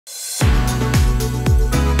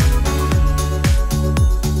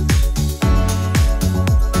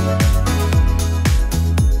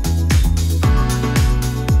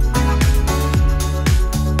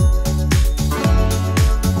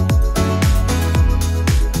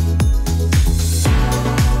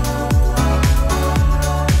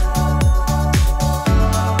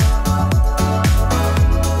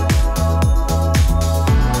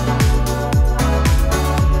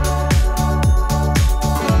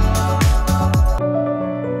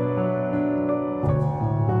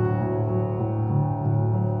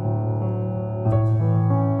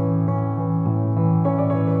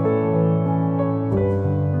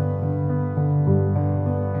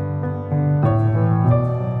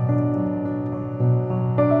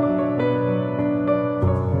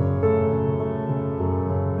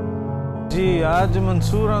आज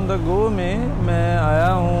Mansoor on the go में मैं आया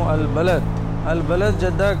हूँ अलबलद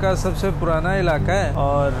जद्दा का सबसे पुराना इलाका है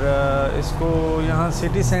और इसको यहाँ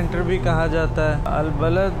सिटी सेंटर भी कहा जाता है।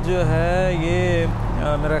 अलबलद जो है ये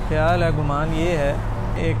मेरा ख्याल है, गुमान ये है,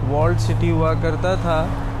 एक वॉल्ड सिटी हुआ करता था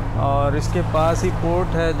और इसके पास ही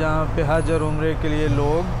पोर्ट है जहाँ पे हज और उम्रे के लिए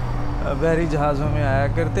लोग बहरी जहाज़ों में आया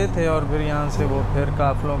करते थे और फिर यहाँ से वो फिर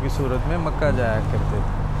काफ़िलों की सूरत में मक्का जाया करते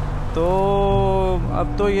थे। तो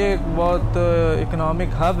अब तो ये एक बहुत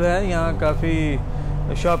इकोनॉमिक हब है, यहाँ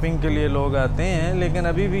काफ़ी शॉपिंग के लिए लोग आते हैं, लेकिन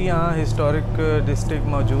अभी भी यहाँ हिस्टोरिक डिस्ट्रिक्ट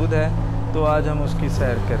मौजूद है, तो आज हम उसकी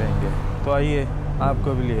सैर करेंगे। तो आइए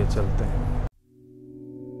आपको भी लिए चलते हैं।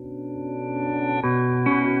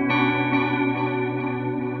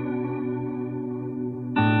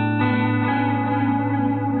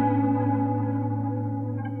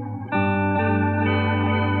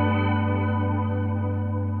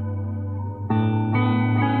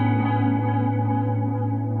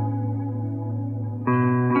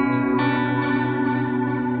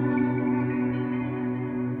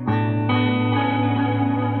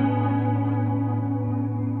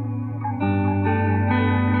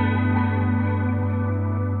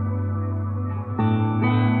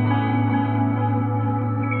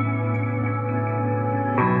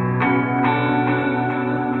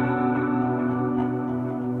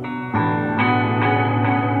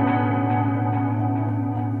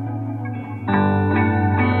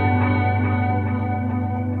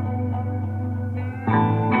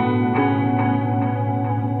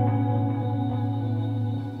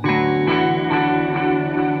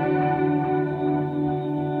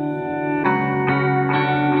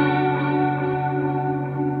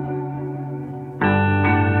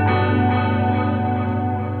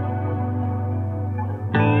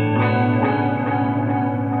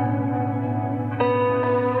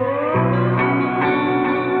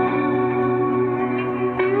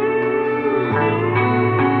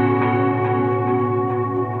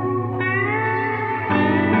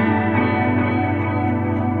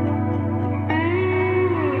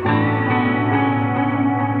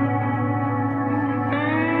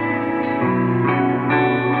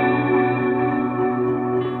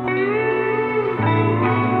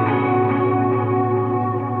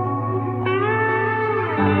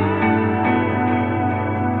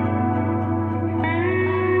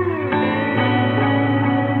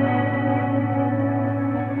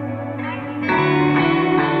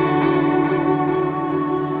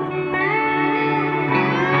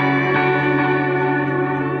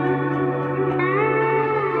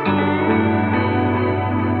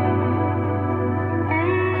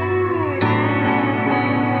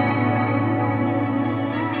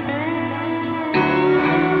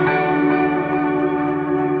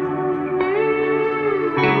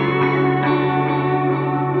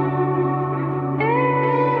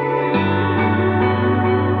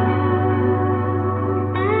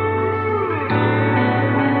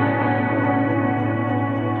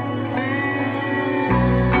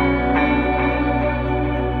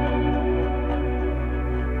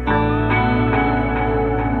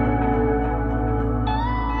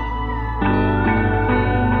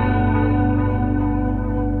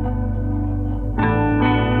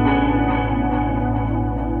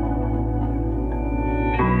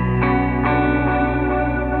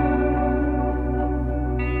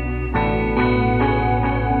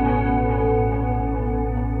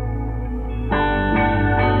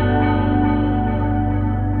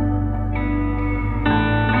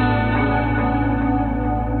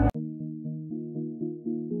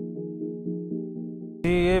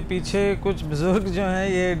 ये पीछे कुछ बुजुर्ग जो हैं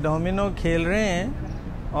ये डोमिनो खेल रहे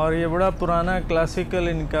हैं और ये बड़ा पुराना क्लासिकल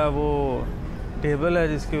इनका वो टेबल है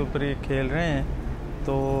जिसके ऊपर ये खेल रहे हैं।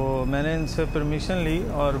 तो मैंने इनसे परमिशन ली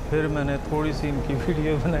और फिर मैंने थोड़ी सी इनकी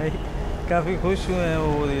वीडियो बनाई। काफ़ी खुश हुए हैं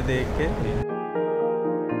वो ये देख के।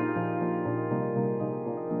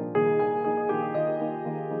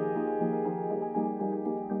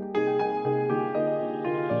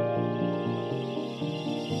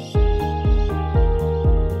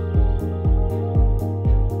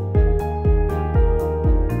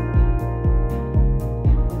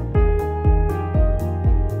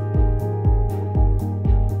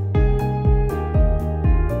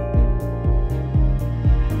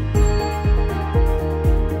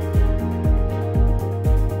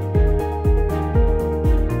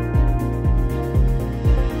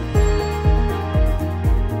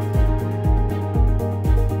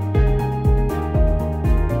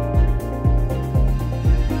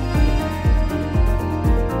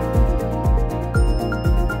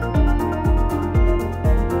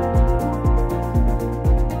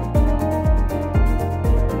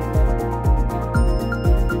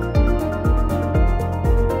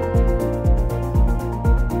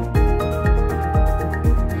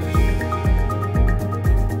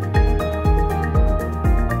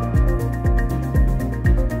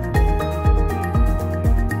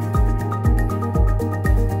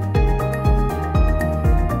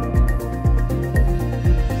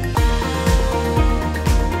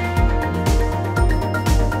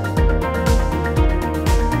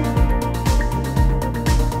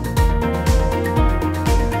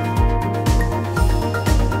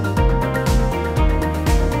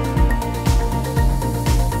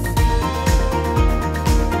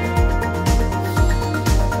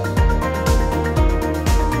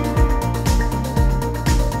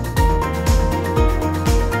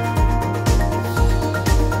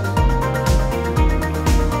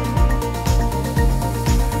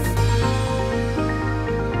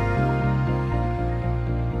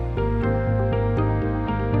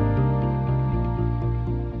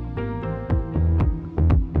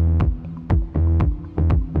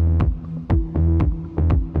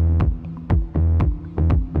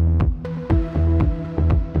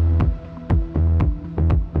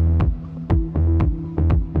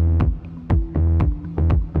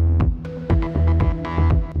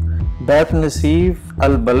 नसीफ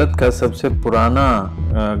अलबलद का सबसे पुराना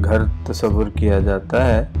घर तस्वुर किया जाता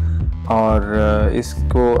है और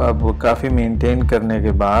इसको अब काफ़ी मेंटेन करने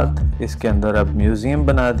के बाद इसके अंदर अब म्यूज़ियम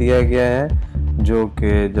बना दिया गया है, जो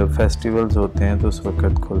कि जब फेस्टिवल्स होते हैं तो उस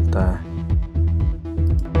वक़्त खुलता है।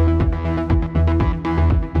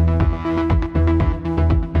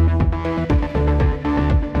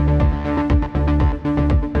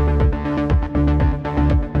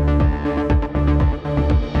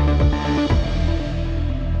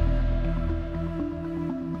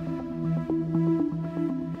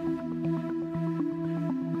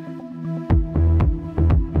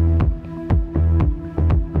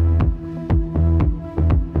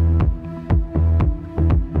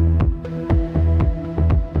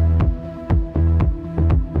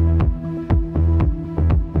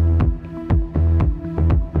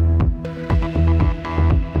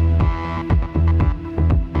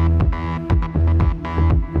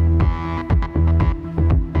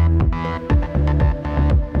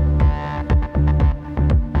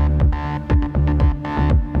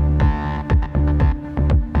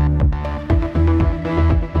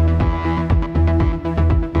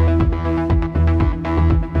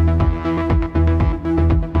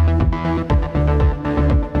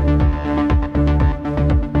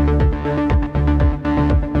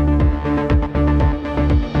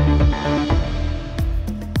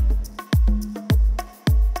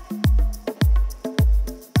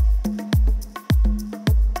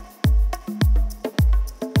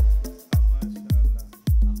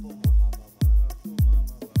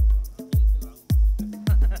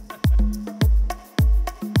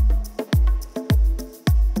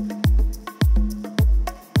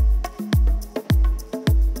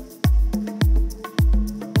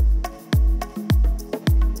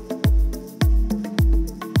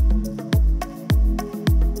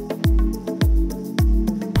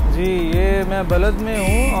 मैं बलद में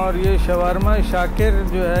हूँ और ये शवारमा शाकिर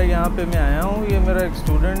जो है यहाँ पे मैं आया हूँ। ये मेरा एक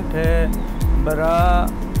स्टूडेंट है बरा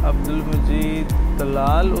अब्दुल मजीद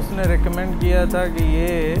तलाल, उसने रेकमेंड किया था कि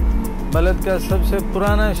ये बलद का सबसे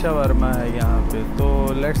पुराना शवारमा है यहाँ पे।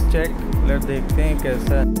 तो लेट्स देखते हैं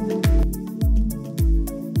कैसा है।